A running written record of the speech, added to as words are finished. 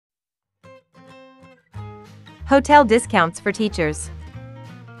Hotel discounts for teachers.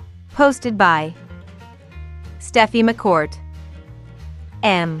 Hosted by Steffi McCourt.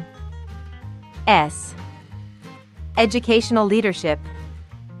 M.S. Educational Leadership.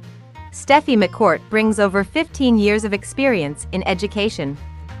 Steffi McCourt brings over 15 years of experience in education,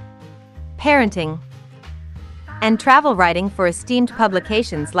 parenting, and travel writing for esteemed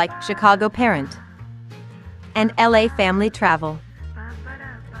publications like Chicago Parent and LA Family Travel.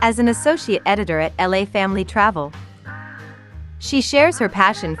 As an associate editor at LA Family Travel, she shares her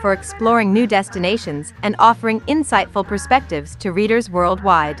passion for exploring new destinations and offering insightful perspectives to readers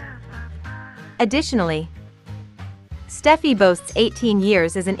worldwide. Additionally, Steffi boasts 18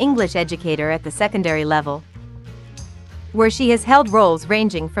 years as an English educator at the secondary level, where she has held roles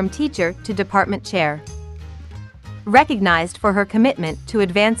ranging from teacher to department chair. Recognized for her commitment to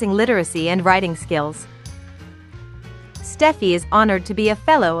advancing literacy and writing skills, Steffi is honored to be a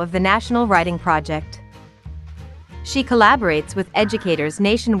fellow of the National Writing Project. She collaborates with educators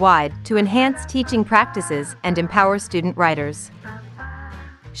nationwide to enhance teaching practices and empower student writers.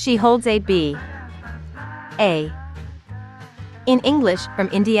 She holds a B.A. in English from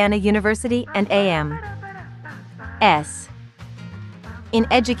Indiana University and A.M.S. in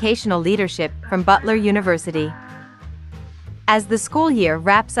Educational Leadership from Butler University. As the school year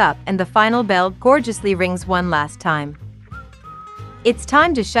wraps up and the final bell gorgeously rings one last time, it's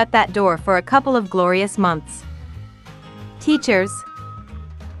time to shut that door for a couple of glorious months. Teachers,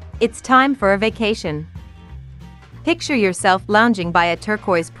 it's time for a vacation. Picture yourself lounging by a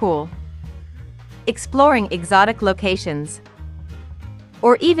turquoise pool, exploring exotic locations,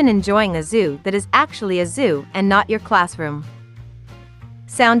 or even enjoying a zoo that is actually a zoo and not your classroom.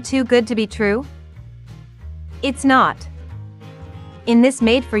 Sound too good to be true? It's not. In this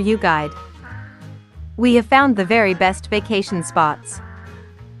Made For You guide, we have found the very best vacation spots.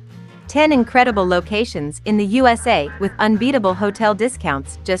 10 incredible locations in the USA with unbeatable hotel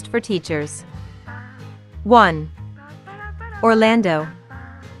discounts just for teachers. 1. Orlando,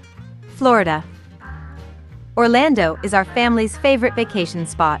 Florida. Orlando is our family's favorite vacation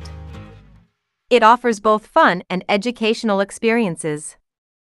spot. It offers both fun and educational experiences.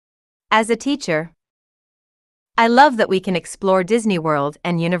 As a teacher, I love that we can explore Disney World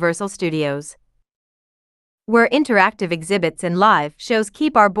and Universal Studios, where interactive exhibits and live shows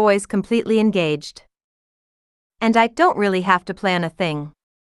keep our boys completely engaged. And I don't really have to plan a thing.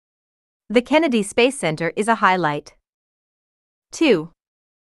 The Kennedy Space Center is a highlight. 2.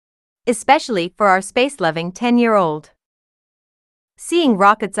 Especially for our space-loving 10-year-old. Seeing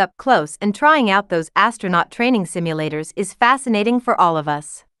rockets up close and trying out those astronaut training simulators is fascinating for all of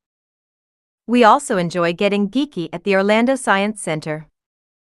us. We also enjoy getting geeky at the Orlando Science Center.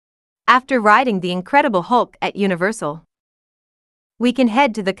 After riding the Incredible Hulk at Universal, we can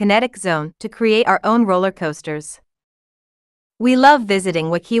head to the Kinetic Zone to create our own roller coasters. We love visiting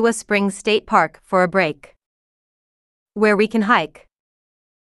Wekiwa Springs State Park for a break, where we can hike,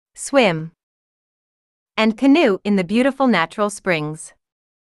 swim, and canoe in the beautiful natural springs.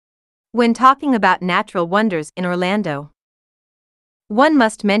 When talking about natural wonders in Orlando, one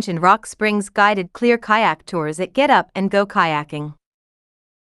must mention Rock Springs guided clear kayak tours at Get Up and Go Kayaking.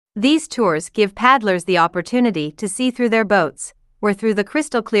 These tours give paddlers the opportunity to see through their boats, or through the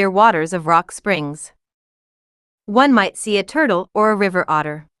crystal clear waters of Rock Springs. One might see a turtle or a river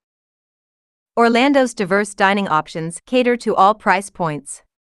otter. Orlando's diverse dining options cater to all price points,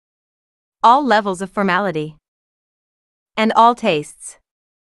 all levels of formality, and all tastes,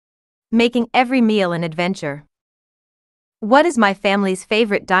 making every meal an adventure. What is my family's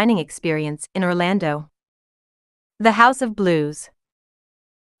favorite dining experience in Orlando? The House of Blues.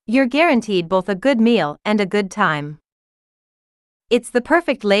 You're guaranteed both a good meal and a good time. It's the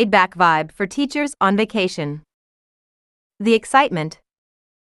perfect laid-back vibe for teachers on vacation. The excitement,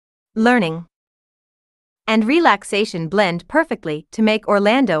 learning, and relaxation blend perfectly to make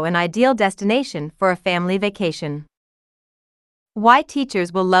Orlando an ideal destination for a family vacation. Why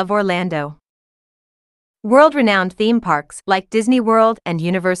teachers will love Orlando. World-renowned theme parks like Disney World and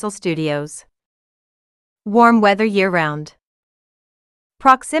Universal Studios. Warm weather year-round.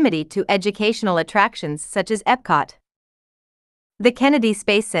 Proximity to educational attractions such as Epcot, the Kennedy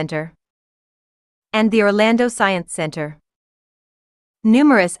Space Center, and the Orlando Science Center.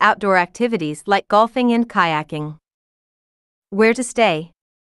 Numerous outdoor activities like golfing and kayaking. Where to stay?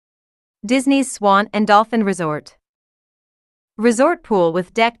 Disney's Swan and Dolphin Resort. Resort pool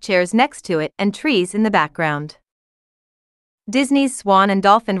with deck chairs next to it and trees in the background. Disney's Swan and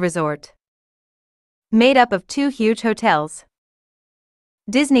Dolphin Resort. Made up of 2 huge hotels.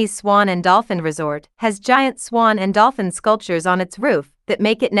 Disney's Swan and Dolphin Resort has giant swan and dolphin sculptures on its roof that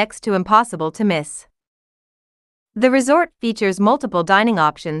make it next to impossible to miss. The resort features multiple dining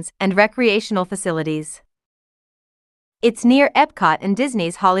options and recreational facilities. It's near Epcot and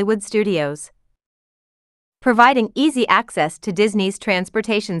Disney's Hollywood Studios, providing easy access to Disney's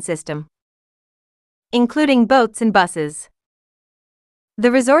transportation system, including boats and buses.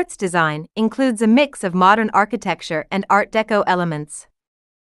 The resort's design includes a mix of modern architecture and Art Deco elements.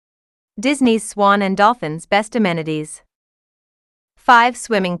 Disney's Swan and Dolphin's best amenities: 5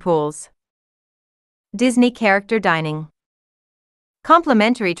 swimming pools, Disney character dining,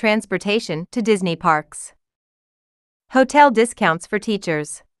 complimentary transportation to Disney parks, hotel discounts for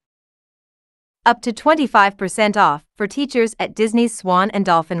teachers, up to 25% off for teachers at Disney's Swan and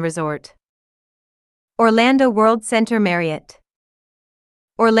Dolphin Resort. Orlando World Center Marriott.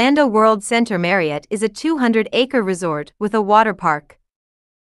 Orlando World Center Marriott is a 200-acre resort with a water park.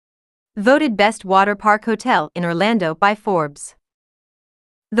 Voted Best Water Park Hotel in Orlando by Forbes.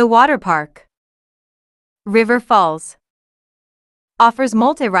 The water park, River Falls, offers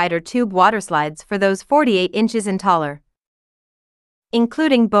multi-rider tube water slides for those 48 inches and taller,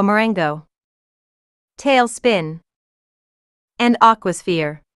 including Boomerango, Tailspin, and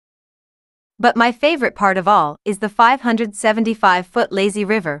Aquasphere. But my favorite part of all is the 575-foot lazy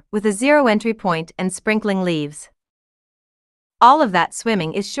river with a zero entry point and sprinkling leaves. All of that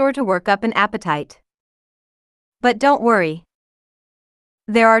swimming is sure to work up an appetite. But don't worry.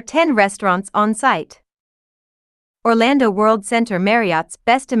 There are 10 restaurants on site. Orlando World Center Marriott's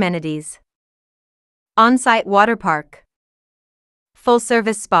best amenities: on-site water park,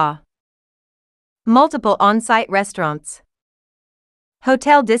 full-service spa, multiple on-site restaurants,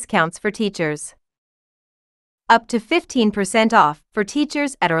 hotel discounts for teachers, up to 15% off for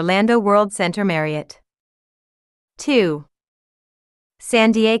teachers at Orlando World Center Marriott. 2.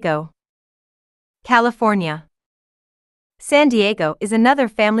 San Diego, California. San Diego is another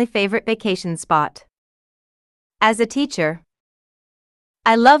family favorite vacation spot. As a teacher,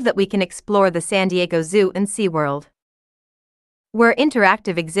 I love that we can explore the San Diego Zoo and SeaWorld, where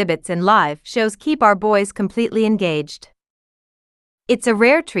interactive exhibits and live shows keep our boys completely engaged. It's a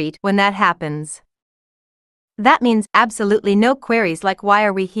rare treat when that happens. That means absolutely no queries like "Why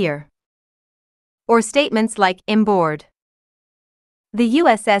are we here?" or statements like "I'm bored." The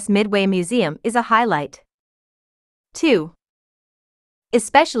USS Midway Museum is a highlight, too,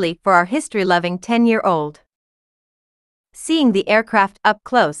 especially for our history-loving 10-year-old. Seeing the aircraft up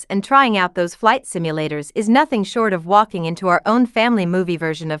close and trying out those flight simulators is nothing short of walking into our own family movie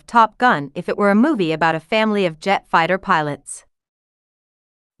version of Top Gun if it were a movie about a family of jet fighter pilots.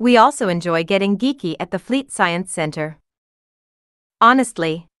 We also enjoy getting geeky at the Fleet Science Center.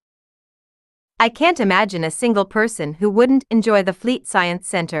 Honestly, I can't imagine a single person who wouldn't enjoy the Fleet Science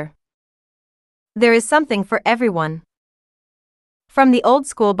Center. There is something for everyone. From the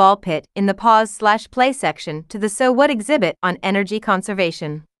old-school ball pit in the pause/play section to the So What exhibit on energy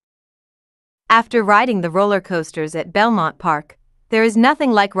conservation. After riding the roller coasters at Belmont Park, there is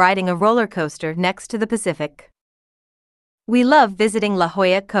nothing like riding a roller coaster next to the Pacific. We love visiting La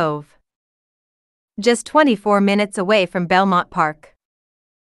Jolla Cove, just 24 minutes away from Belmont Park.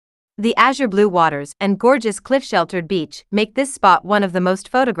 The azure blue waters and gorgeous cliff-sheltered beach make this spot one of the most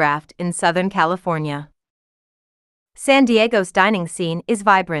photographed in Southern California. San Diego's dining scene is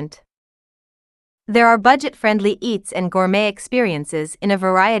vibrant. There are budget-friendly eats and gourmet experiences in a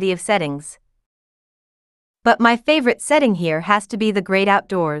variety of settings. But my favorite setting here has to be the great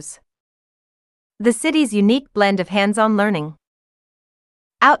outdoors. The city's unique blend of hands-on learning,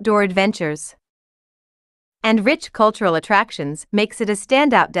 outdoor adventures, and rich cultural attractions makes it a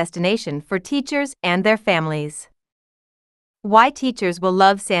standout destination for teachers and their families. Why teachers will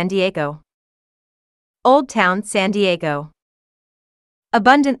love San Diego. Old Town San Diego.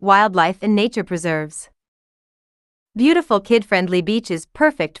 Abundant wildlife and nature preserves. Beautiful kid-friendly beaches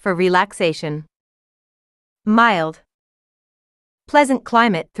perfect for relaxation. Mild, pleasant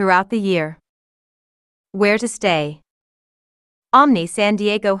climate throughout the year. Where to stay. Omni San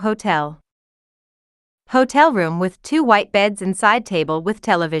Diego Hotel. Hotel room with 2 white beds and side table with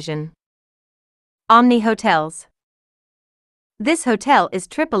television. Omni Hotels. This hotel is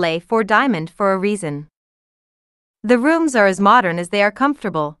AAA 4 Diamond for a reason. The rooms are as modern as they are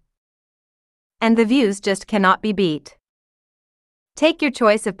comfortable, and the views just cannot be beat. Take your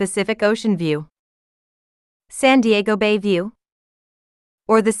choice of Pacific Ocean view, San Diego Bay view,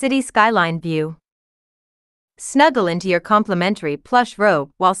 or the city skyline view. Snuggle into your complimentary plush robe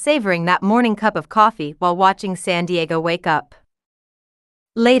while savoring that morning cup of coffee while watching San Diego wake up.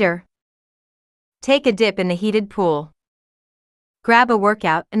 Later, take a dip in the heated pool. Grab a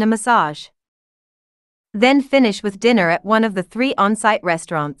workout and a massage. Then finish with dinner at one of the 3 on-site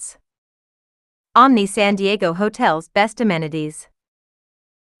restaurants. Omni San Diego Hotel's best amenities.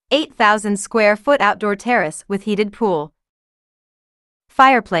 8,000 square foot outdoor terrace with heated pool,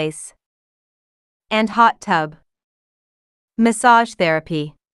 fireplace, and hot tub. Massage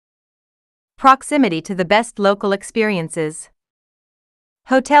therapy. Proximity to the best local experiences.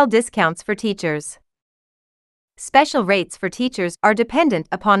 Hotel discounts for teachers. Special rates for teachers are dependent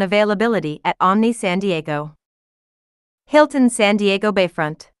upon availability at Omni San Diego. Hilton San Diego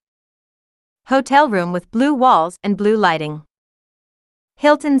Bayfront. Hotel room with blue walls and blue lighting.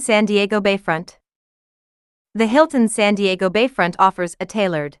 Hilton San Diego Bayfront. The Hilton San Diego Bayfront offers a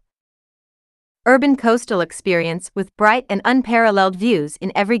tailored, urban coastal experience with bright and unparalleled views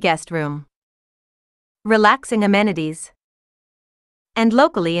in every guest room, relaxing amenities, and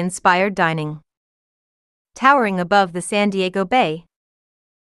locally inspired dining. Towering above the San Diego Bay,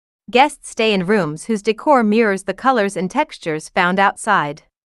 guests stay in rooms whose decor mirrors the colors and textures found outside.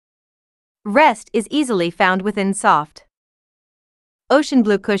 Rest is easily found within soft, ocean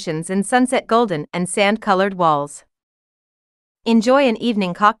blue cushions and sunset golden and sand-colored walls. Enjoy an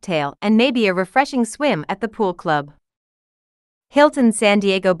evening cocktail and maybe a refreshing swim at the pool club. Hilton San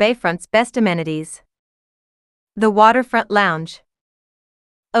Diego Bayfront's best amenities. The Waterfront Lounge.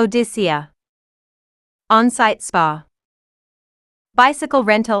 Odyssea. On-site spa. Bicycle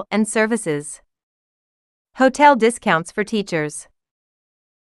rental and services. Hotel discounts for teachers.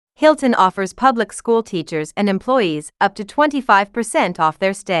 Hilton offers public school teachers and employees up to 25% off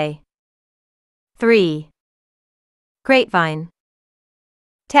their stay. 3. Grapevine,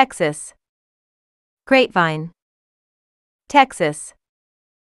 Texas. Grapevine, Texas,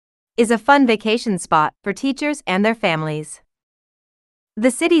 is a fun vacation spot for teachers and their families.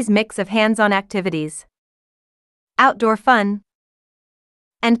 The city's mix of hands-on activities, outdoor fun,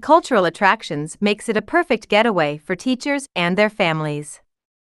 and cultural attractions makes it a perfect getaway for teachers and their families.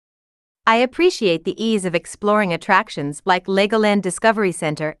 I appreciate the ease of exploring attractions like Legoland Discovery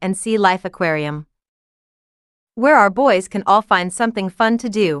Center and Sea Life Aquarium, where our boys can all find something fun to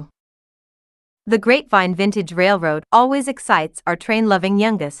do. The Grapevine Vintage Railroad always excites our train-loving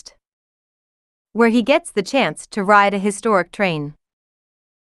youngest, where he gets the chance to ride a historic train.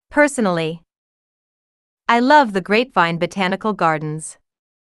 Personally, I love the Grapevine Botanical Gardens.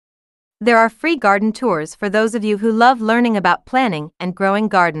 There are free garden tours for those of you who love learning about planting and growing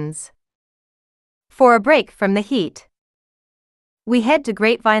gardens. For a break from the heat, we head to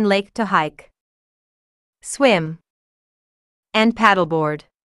Grapevine Lake to hike, swim, and paddleboard.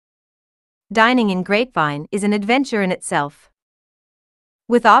 Dining in Grapevine is an adventure in itself,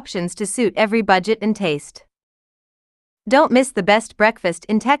 with options to suit every budget and taste. Don't miss the best breakfast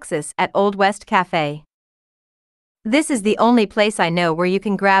in Texas at Old West Cafe. This is the only place I know where you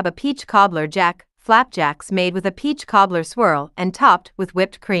can grab a peach cobbler jack, flapjacks made with a peach cobbler swirl and topped with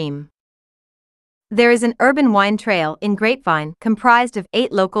whipped cream. There is an urban wine trail in Grapevine comprised of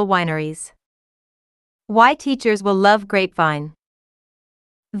 8 local wineries. Why teachers will love Grapevine.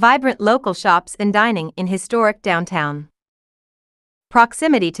 Vibrant local shops and dining in historic downtown.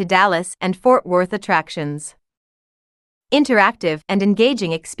 Proximity to Dallas and Fort Worth attractions. Interactive and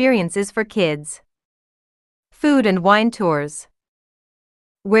engaging experiences for kids. Food and wine tours.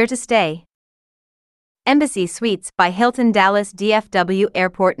 Where to stay. Embassy Suites by Hilton Dallas DFW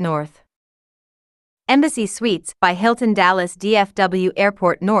Airport North. Embassy Suites by Hilton Dallas DFW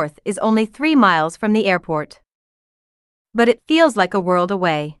Airport North is only 3 miles from the airport, but it feels like a world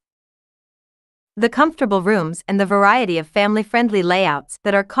away. The comfortable rooms and the variety of family-friendly layouts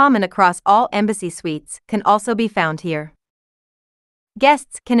that are common across all Embassy Suites can also be found here.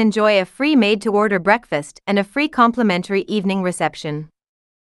 Guests can enjoy a free made-to-order breakfast and a free complimentary evening reception.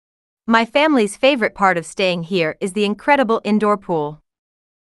 My family's favorite part of staying here is the incredible indoor pool.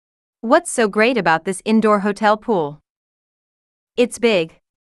 What's so great about this indoor hotel pool? It's big,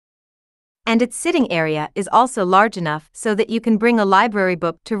 and its sitting area is also large enough so that you can bring a library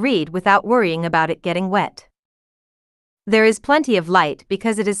book to read without worrying about it getting wet. There is plenty of light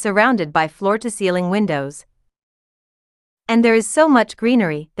because it is surrounded by floor-to-ceiling windows, and there is so much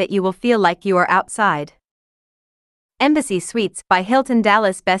greenery that you will feel like you are outside. Embassy Suites by Hilton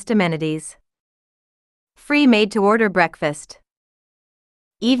Dallas best amenities. Free made-to-order breakfast.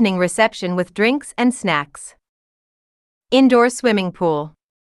 Evening reception with drinks and snacks. Indoor swimming pool.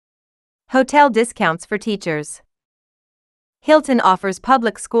 Hotel discounts for teachers. Hilton offers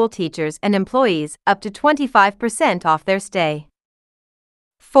public school teachers and employees up to 25% off their stay.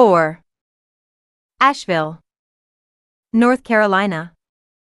 4. Asheville, North Carolina.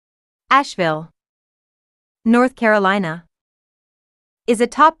 Asheville, North Carolina, is a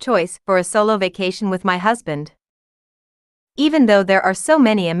top choice for a solo vacation with my husband. even though there are so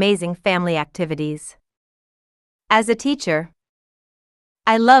many amazing family activities. As a teacher,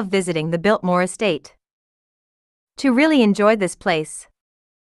 I love visiting the Biltmore estate. To really enjoy this place,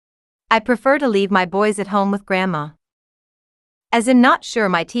 I prefer to leave my boys at home with grandma, as I'm not sure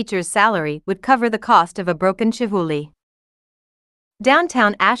my teacher's salary would cover the cost of a broken Chihuly.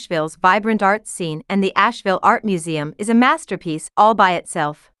 Downtown Asheville's vibrant art scene and the Asheville Art Museum is a masterpiece all by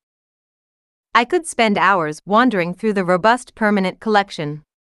itself. I could spend hours wandering through the robust permanent collection,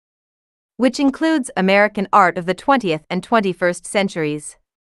 which includes American art of the 20th and 21st centuries,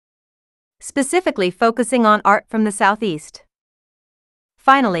 specifically focusing on art from the Southeast.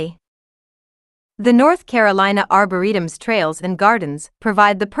 Finally, the North Carolina Arboretum's trails and gardens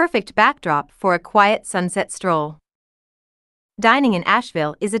provide the perfect backdrop for a quiet sunset stroll. Dining in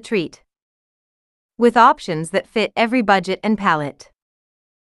Asheville is a treat, with options that fit every budget and palate.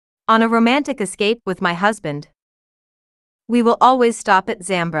 On a romantic escape with my husband, we will always stop at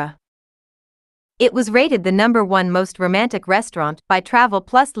Zambra. It was rated the #1 most romantic restaurant by Travel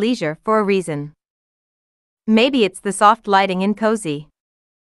Plus Leisure for a reason. Maybe it's the soft lighting and cozy,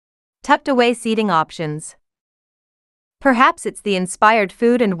 tucked away seating options. Perhaps it's the inspired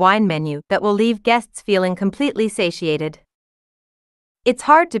food and wine menu that will leave guests feeling completely satiated. It's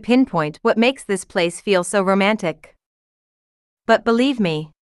hard to pinpoint what makes this place feel so romantic. But believe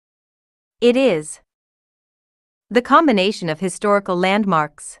me, it is. The combination of historical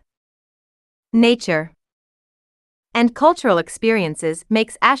landmarks, nature, and cultural experiences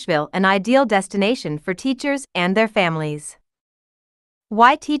makes Asheville an ideal destination for teachers and their families.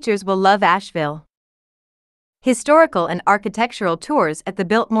 Why teachers will love Asheville. Historical and architectural tours at the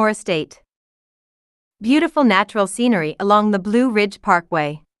Biltmore Estate. Beautiful natural scenery along the Blue Ridge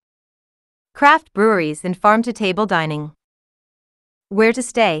Parkway. Craft breweries and farm-to-table dining. Where to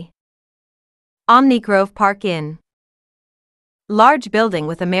stay? Omni Grove Park Inn. Large building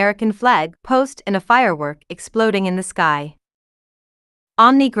with American flag post and a firework exploding in the sky.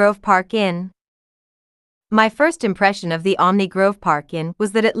 Omni Grove Park Inn. My first impression of the Omni Grove Park Inn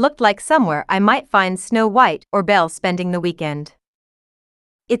was that it looked like somewhere I might find Snow White or Belle spending the weekend.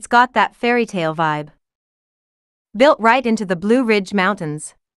 It's got that fairy tale vibe. Built right into the Blue Ridge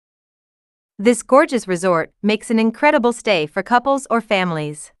Mountains, this gorgeous resort makes an incredible stay for couples or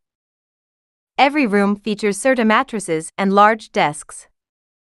families. Every room features Serta mattresses and large desks.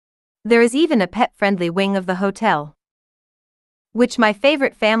 There is even a pet-friendly wing of the hotel, which my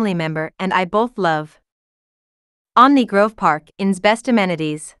favorite family member and I both love. Omni Grove Park Inn's best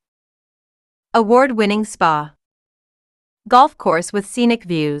amenities. Award-winning spa. Golf course with scenic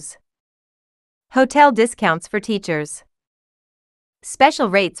views. Hotel discounts for teachers. Special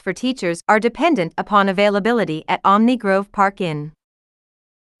rates for teachers are dependent upon availability at Omni Grove Park Inn.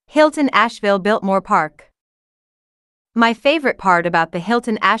 Hilton Asheville Biltmore Park. My favorite part about the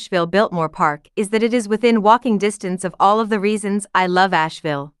Hilton Asheville Biltmore Park is that it is within walking distance of all of the reasons I love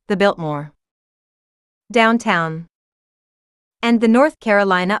Asheville, the Biltmore, downtown, and the North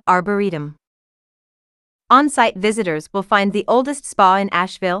Carolina Arboretum. On-site visitors will find the oldest spa in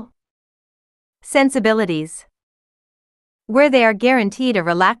Asheville, Sensibilities, where they are guaranteed a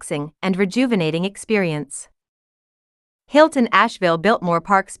relaxing and rejuvenating experience. Hilton Asheville Biltmore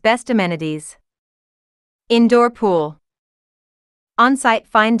Park's best amenities. Indoor pool. On-site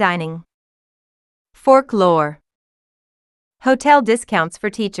fine dining. Folklore. Hotel discounts for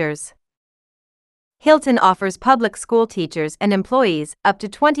teachers. Hilton offers public school teachers and employees up to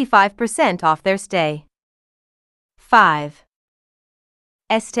 25% off their stay. 5.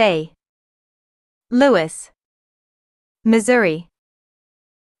 Estee. Lewis, Missouri.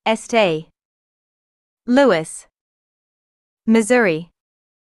 Estee. Lewis, Missouri.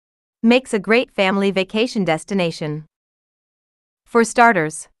 Makes a great family vacation destination. For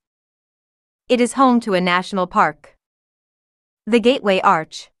starters, it is home to a national park, the Gateway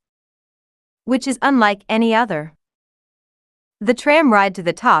Arch, which is unlike any other. The tram ride to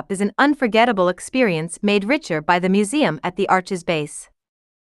the top is an unforgettable experience made richer by the museum at the arch's base.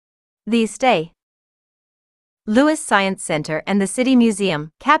 The Estee, Lewis Science Center and the City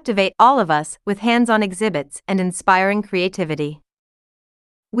Museum captivate all of us with hands-on exhibits and inspiring creativity.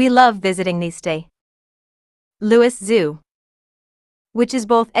 We love visiting the Estee. Lewis Zoo, which is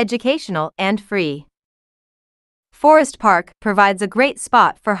both educational and free. Forest Park provides a great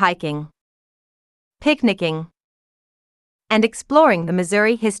spot for hiking, picnicking, and exploring the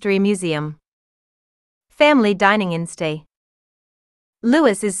Missouri History Museum. Family dining in Estee.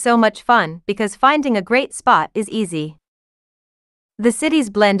 Lewis is so much fun because finding a great spot is easy. The city's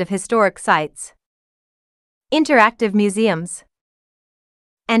blend of historic sites, interactive museums,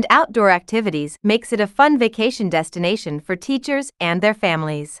 and outdoor activities makes it a fun vacation destination for teachers and their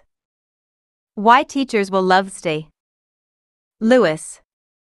families. Why teachers will love stay. Lewis.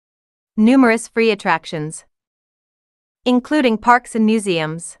 Numerous free attractions, including parks and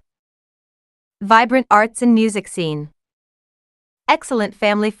museums. Vibrant arts and music scene. Excellent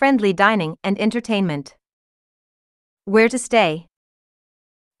family-friendly dining and entertainment. Where to stay.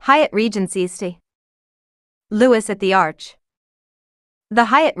 Hyatt Regency stay. Lewis at the Arch. The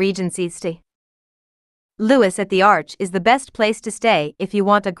Hyatt Regency stay. Lewis at the Arch is the best place to stay if you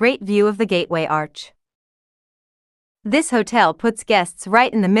want a great view of the Gateway Arch. This hotel puts guests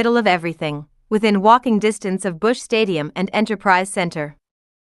right in the middle of everything, within walking distance of Busch Stadium and Enterprise Center.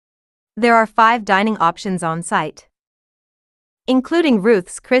 There are 5 dining options on site, including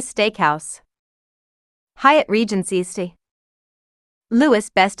Ruth's Chris Steakhouse. Hyatt Regency stay. Lewis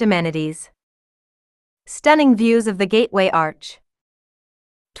best amenities. Stunning views of the Gateway Arch.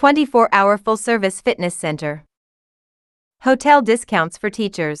 24-hour full-service fitness center. Hotel discounts for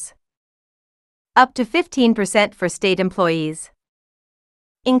teachers. Up to 15% for state employees,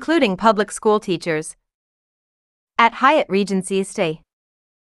 including public school teachers. At Hyatt Regency stay.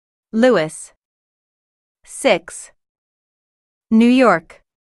 Lewis. 6. New York.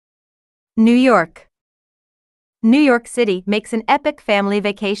 New York. New York City makes an epic family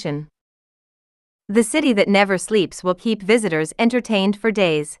vacation. The city that never sleeps will keep visitors entertained for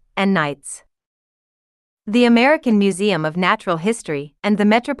days and nights. The American Museum of Natural History and the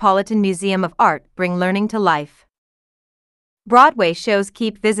Metropolitan Museum of Art bring learning to life. Broadway shows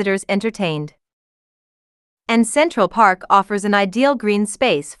keep visitors entertained. And Central Park offers an ideal green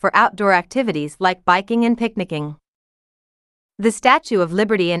space for outdoor activities like biking and picnicking. The Statue of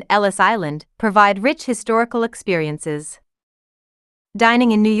Liberty and Ellis Island provide rich historical experiences.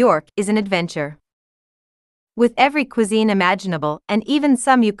 Dining in New York is an adventure, with every cuisine imaginable and even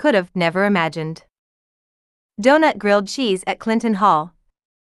some you could have never imagined. Donut grilled cheese at Clinton Hall.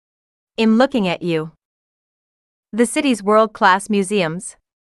 I'm looking at you. The city's world-class museums,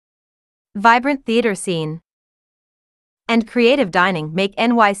 vibrant theater scene, and creative dining make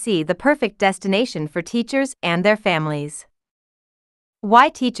NYC the perfect destination for teachers and their families. Why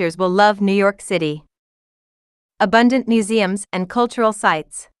teachers will love New York City. Abundant museums and cultural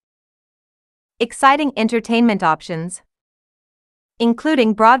sites. Exciting entertainment options,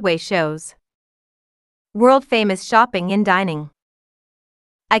 including Broadway shows. World-famous shopping and dining.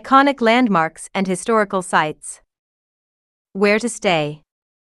 Iconic landmarks and historical sites. Where to stay.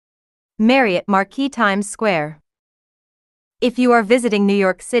 Marriott Marquis Times Square. If you are visiting New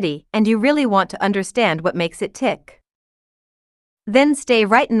York City and you really want to understand what makes it tick, then stay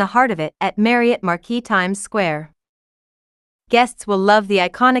right in the heart of it at Marriott Marquis Times Square. Guests will love the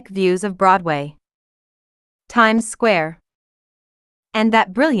iconic views of Broadway, Times Square, and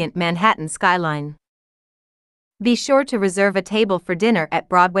that brilliant Manhattan skyline. Be sure to reserve a table for dinner at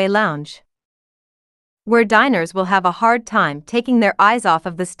Broadway Lounge, where diners will have a hard time taking their eyes off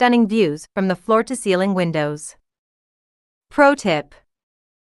of the stunning views from the floor-to-ceiling windows. Pro tip: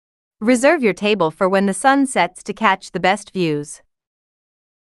 reserve your table for when the sun sets to catch the best views.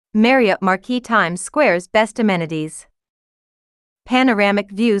 Marriott Marquis Times Square's best amenities. Panoramic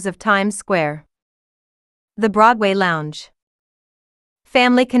views of Times Square. The Broadway Lounge.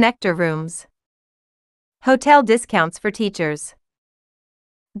 Family connector rooms. Hotel discounts for teachers.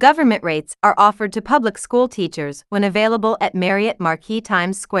 Government rates are offered to public school teachers when available at Marriott Marquis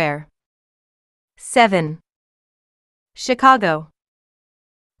Times Square. 7. Chicago,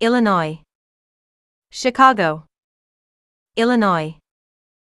 Illinois. Chicago, Illinois,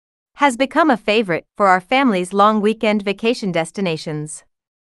 has become a favorite for our family's long weekend vacation destinations.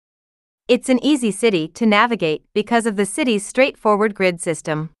 It's an easy city to navigate because of the city's straightforward grid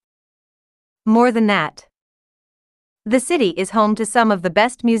system. More than that, the city is home to some of the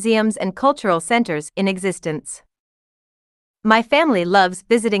best museums and cultural centers in existence. My family loves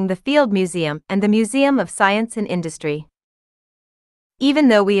visiting the Field Museum and the Museum of Science and Industry. Even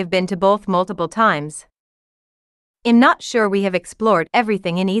though we have been to both multiple times, I'm not sure we have explored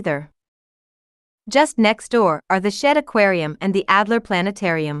everything in either. Just next door are the Shedd Aquarium and the Adler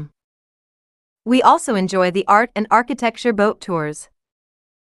Planetarium. We also enjoy the art and architecture boat tours,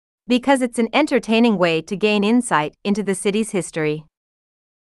 because it's an entertaining way to gain insight into the city's history.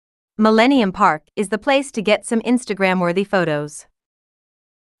 Millennium Park is the place to get some Instagram-worthy photos.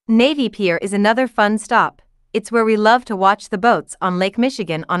 Navy Pier is another fun stop. It's where we love to watch the boats on Lake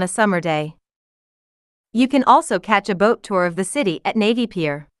Michigan on a summer day. You can also catch a boat tour of the city at Navy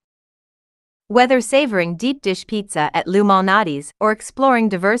Pier. Whether savoring deep dish pizza at Lou Malnati's or exploring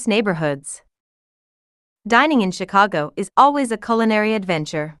diverse neighborhoods, Dining in Chicago is always a culinary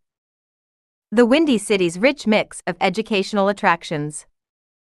adventure. The Windy City's rich mix of educational attractions,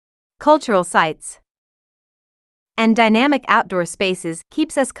 cultural sites, and dynamic outdoor spaces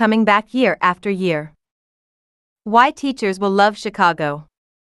keeps us coming back year after year. Why teachers will love Chicago.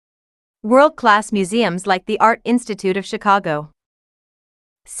 World-class museums like the Art Institute of Chicago.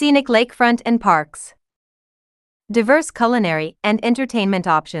 Scenic lakefront and parks. Diverse culinary and entertainment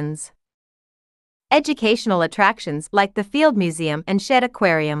options. Educational attractions like the Field Museum and Shedd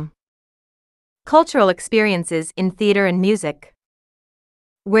Aquarium. Cultural experiences in theater and music.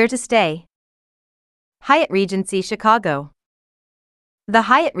 Where to stay. Hyatt Regency Chicago. The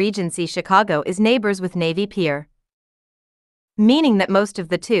Hyatt Regency Chicago is neighbors with Navy Pier, meaning that most of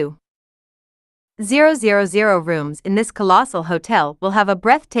the 2,000 rooms in this colossal hotel will have a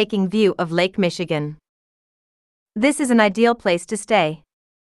breathtaking view of Lake Michigan. This is an ideal place to stay.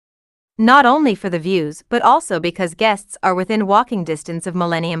 Not only for the views but also because guests are within walking distance of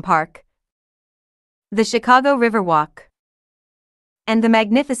Millennium Park, the Chicago Riverwalk, and the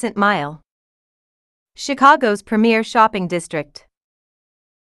Magnificent Mile, Chicago's premier shopping district.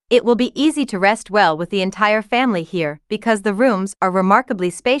 It will be easy to rest well with the entire family here because the rooms are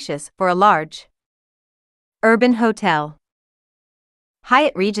remarkably spacious for a large urban hotel.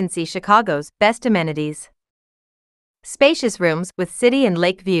 Hyatt Regency Chicago's best amenities. Spacious rooms with city and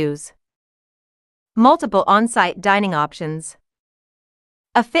lake views. Multiple on-site dining options.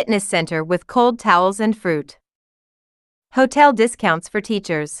 A fitness center with cold towels and fruit. Hotel discounts for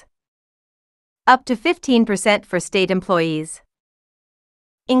teachers. Up to 15% for state employees,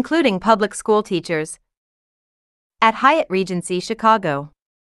 including public school teachers. At Hyatt Regency Chicago.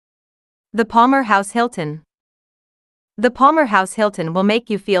 The Palmer House Hilton. The Palmer House Hilton will make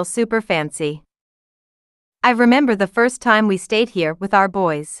you feel super fancy. I remember the first time we stayed here with our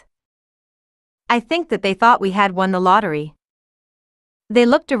boys. I think that they thought we had won the lottery. They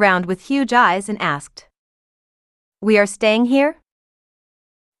looked around with huge eyes and asked, "We are staying here?"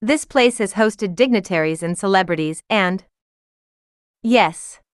 This place has hosted dignitaries and celebrities and,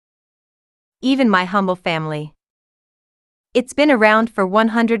 yes, even my humble family. It's been around for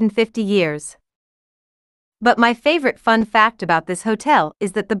 150 years. But my favorite fun fact about this hotel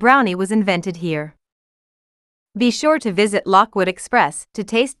is that the brownie was invented here. Be sure to visit Lockwood Express to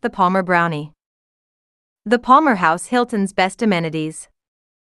taste the Palmer brownie. The Palmer House Hilton's best amenities.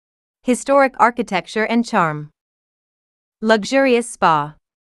 Historic architecture and charm. Luxurious spa.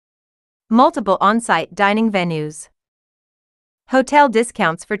 Multiple on-site dining venues. Hotel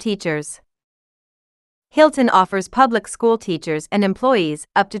discounts for teachers. Hilton offers public school teachers and employees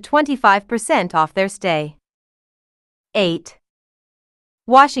up to 25% off their stay. 8.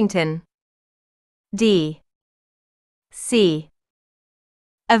 Washington, D.C.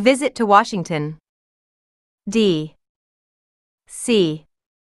 A visit to Washington, D.C.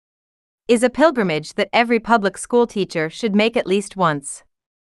 is a pilgrimage that every public school teacher should make at least once.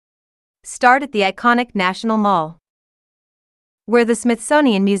 Start at the iconic National Mall, where the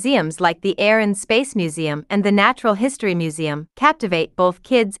Smithsonian museums like the Air and Space Museum and the Natural History Museum captivate both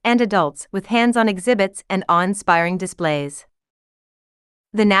kids and adults with hands-on exhibits and awe-inspiring displays.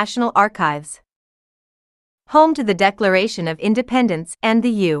 The National Archives, home to the Declaration of Independence and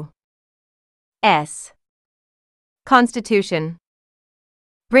the U.S. Constitution,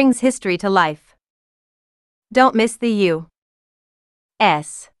 brings history to life. Don't miss the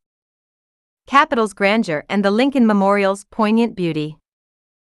U.S. Capitol's grandeur and the Lincoln Memorial's poignant beauty.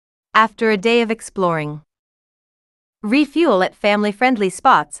 After a day of exploring, refuel at family-friendly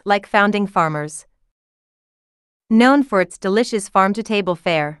spots like Founding Farmers, known for its delicious farm-to-table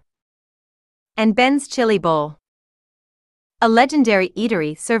fare, and Ben's Chili Bowl, a legendary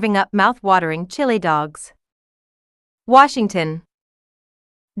eatery serving up mouth-watering chili dogs. Washington,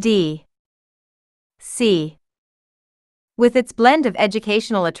 D.C. with its blend of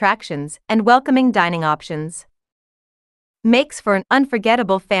educational attractions and welcoming dining options, makes for an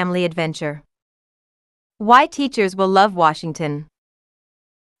unforgettable family adventure. Why teachers will love Washington,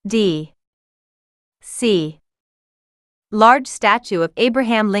 D.C. Large statue of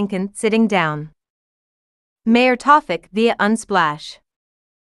Abraham Lincoln sitting down. Mayor Tawfik via Unsplash.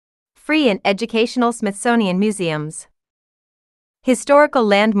 Free and educational Smithsonian museums. Historical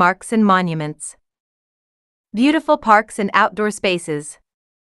landmarks and monuments. Beautiful parks and outdoor spaces.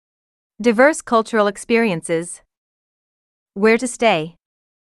 Diverse cultural experiences. Where to stay.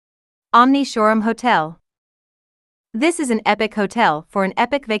 Omni Shoreham Hotel. This is an epic hotel for an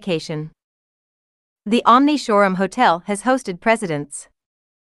epic vacation. The Omni Shoreham Hotel has hosted presidents,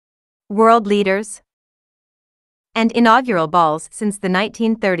 world leaders, and inaugural balls since the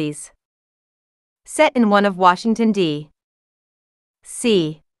 1930s. Set in one of Washington, D.C.'s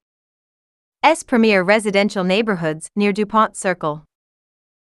premier residential neighborhoods near DuPont Circle.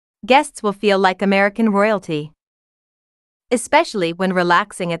 Guests will feel like American royalty, especially when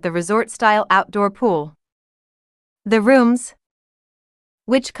relaxing at the resort-style outdoor pool. The rooms,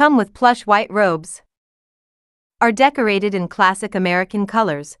 which come with plush white robes, are decorated in classic American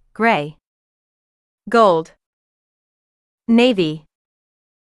colors: gray, gold, navy,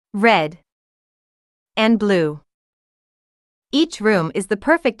 red, and blue. Each room is the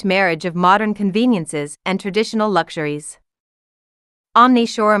perfect marriage of modern conveniences and traditional luxuries. Omni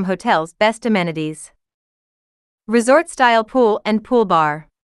Shoreham Hotel's best amenities: resort-style pool and pool bar,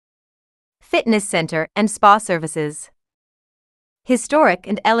 fitness center and spa services, historic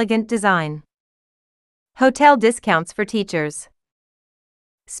and elegant design, hotel discounts for teachers.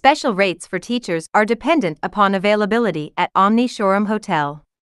 Special rates for teachers are dependent upon availability at Omni Shoreham Hotel.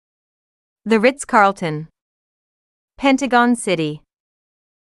 The Ritz-Carlton, Pentagon City.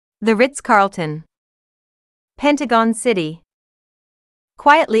 The Ritz-Carlton, Pentagon City,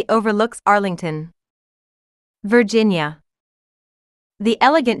 quietly overlooks Arlington, Virginia. The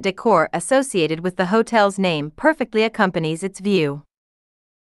elegant decor associated with the hotel's name perfectly accompanies its view.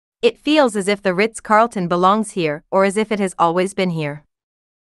 It feels as if the Ritz-Carlton belongs here or as if it has always been here.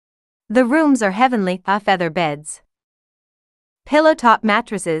 The rooms are heavenly: feather beds, pillow-top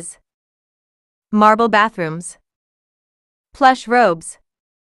mattresses, marble bathrooms, plush robes,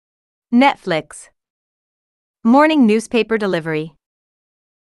 Netflix, morning newspaper delivery,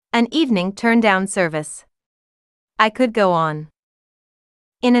 an evening turn-down service. I could go on.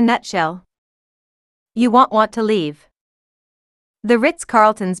 In a nutshell, you won't want to leave. The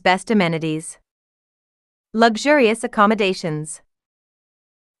Ritz-Carlton's best amenities: luxurious accommodations,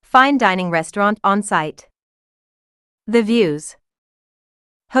 fine dining restaurant on site, the views,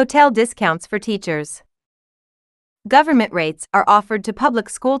 hotel discounts for teachers. Government rates are offered to public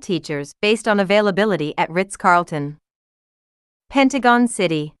school teachers based on availability at Ritz-Carlton. Pentagon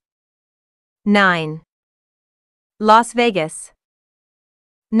City. 9. Las Vegas,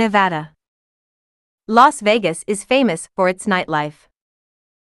 Nevada. Las Vegas is famous for its nightlife.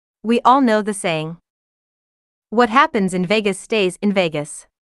 We all know the saying, "What happens in Vegas stays in Vegas."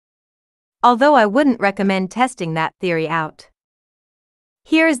 Although I wouldn't recommend testing that theory out.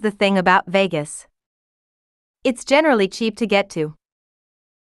 Here is the thing about Vegas: it's generally cheap to get to,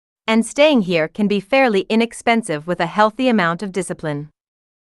 and staying here can be fairly inexpensive with a healthy amount of discipline.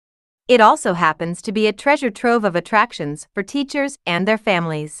 It also happens to be a treasure trove of attractions for teachers and their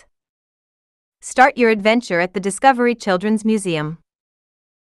families. Start your adventure at the Discovery Children's Museum,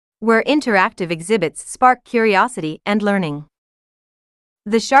 where interactive exhibits spark curiosity and learning.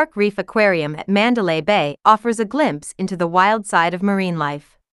 The Shark Reef Aquarium at Mandalay Bay offers a glimpse into the wild side of marine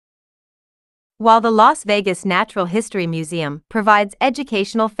life, while the Las Vegas Natural History Museum provides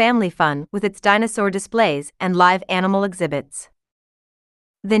educational family fun with its dinosaur displays and live animal exhibits.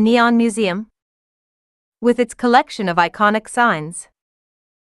 The Neon Museum, with its collection of iconic signs,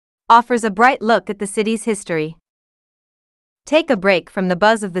 offers a bright look at the city's history. Take a break from the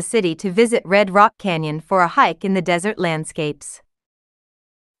buzz of the city to visit Red Rock Canyon for a hike in the desert landscapes.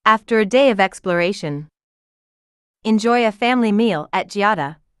 After a day of exploration, enjoy a family meal at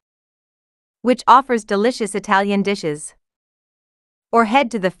Giada, which offers delicious Italian dishes. Or head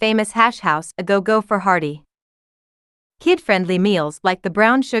to the famous Hash House, a go-go for hearty, kid-friendly meals like the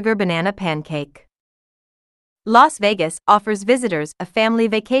brown sugar banana pancake. Las Vegas offers visitors a family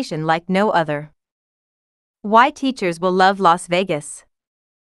vacation like no other. Why teachers will love Las Vegas: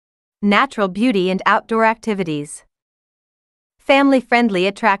 natural beauty and outdoor activities, family-friendly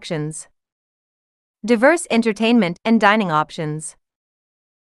attractions, diverse entertainment and dining options.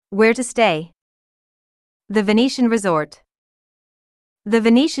 Where to stay? The Venetian Resort. The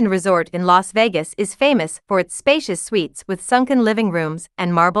Venetian Resort in Las Vegas is famous for its spacious suites with sunken living rooms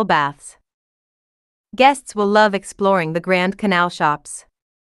and marble baths. Guests will love exploring the Grand Canal Shops,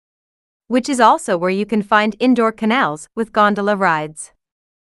 which is also where you can find indoor canals with gondola rides.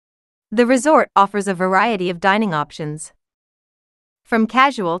 The resort offers a variety of dining options, from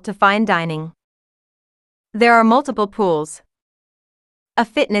casual to fine dining. There are multiple pools, a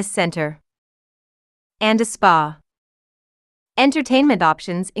fitness center, and a spa. Entertainment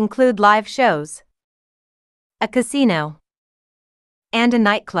options include live shows, a casino, and a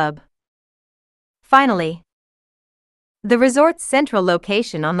nightclub. Finally, the resort's central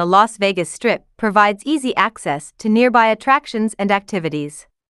location on the Las Vegas Strip provides easy access to nearby attractions and activities.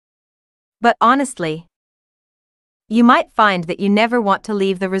 But honestly, you might find that you never want to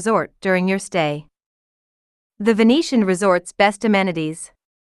leave the resort during your stay. The Venetian Resort's best amenities: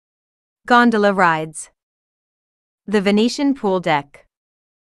 Gondola rides. The Venetian pool deck.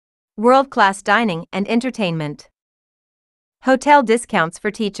 World-class dining and entertainment. Hotel discounts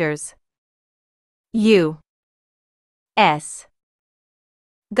for teachers. U.S.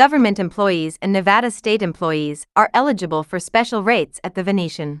 Government employees and Nevada state employees are eligible for special rates at the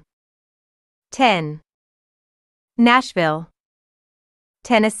Venetian. 10. Nashville,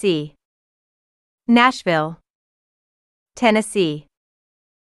 Tennessee. Nashville, Tennessee,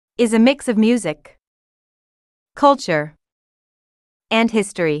 is a mix of music, culture, and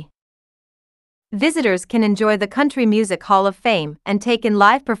history. Visitors can enjoy the Country Music Hall of Fame and take in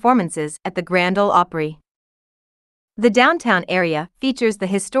live performances at the Grand Ole Opry. The downtown area features the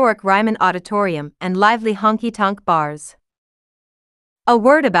historic Ryman Auditorium and lively honky-tonk bars. A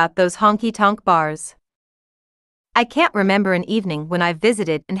word about those honky-tonk bars. I can't remember an evening when I've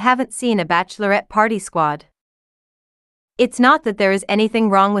visited and haven't seen a bachelorette party squad. It's not that there is anything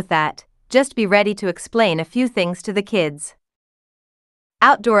wrong with that, just be ready to explain a few things to the kids.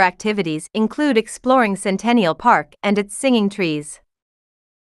 Outdoor activities include exploring Centennial Park and its singing trees.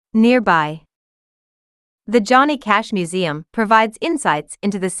 Nearby, the Johnny Cash Museum provides insights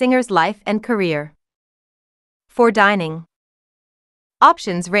into the singer's life and career. For dining,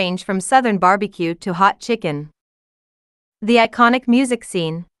 options range from Southern barbecue to hot chicken. The iconic music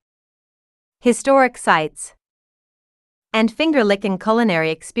scene, historic sites, and finger-licking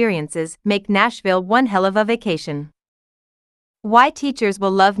culinary experiences make Nashville one hell of a vacation. Why teachers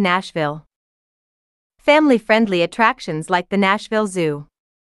will love Nashville. Family-friendly attractions like the Nashville Zoo.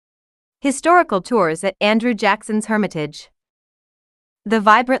 Historical tours at Andrew Jackson's Hermitage. The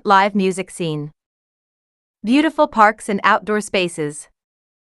vibrant live music scene. Beautiful parks and outdoor spaces.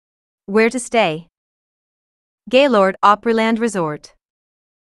 Where to stay? Gaylord Opryland Resort.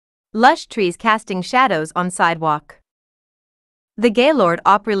 Lush trees casting shadows on sidewalk. The Gaylord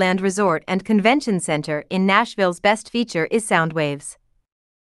Opryland Resort and Convention Center in Nashville's best feature is Soundwaves.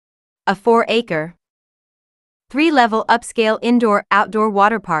 A 4-acre, 3-level upscale indoor-outdoor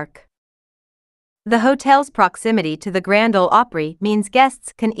water park. The hotel's proximity to the Grand Ole Opry means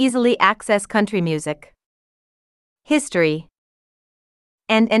guests can easily access country music, history,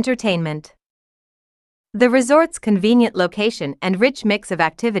 and entertainment. The resort's convenient location and rich mix of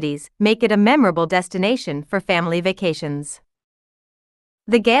activities make it a memorable destination for family vacations.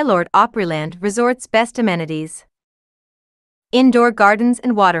 The Gaylord Opryland Resort's best amenities: indoor gardens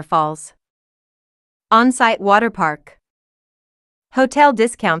and waterfalls, on-site water park, hotel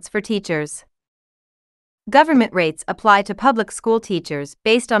discounts for teachers. Government rates apply to public school teachers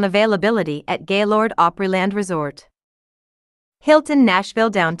based on availability at Gaylord Opryland Resort. Hilton Nashville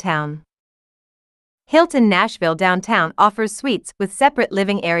Downtown. Hilton Nashville Downtown offers suites with separate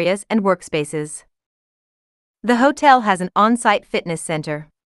living areas and workspaces. The hotel has an on-site fitness center,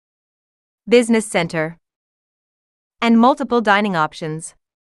 business center, and multiple dining options,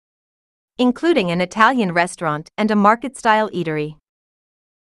 including an Italian restaurant and a market-style eatery.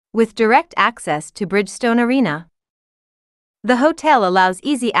 With direct access to Bridgestone Arena, the hotel allows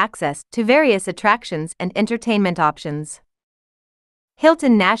easy access to various attractions and entertainment options.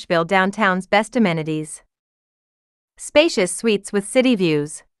 Hilton Nashville Downtown's best amenities: spacious suites with city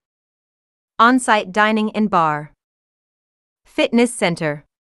views, on-site dining and bar, fitness center,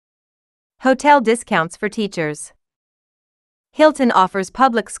 hotel discounts for teachers. Hilton offers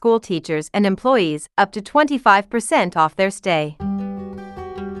public school teachers and employees up to 25% off their stay.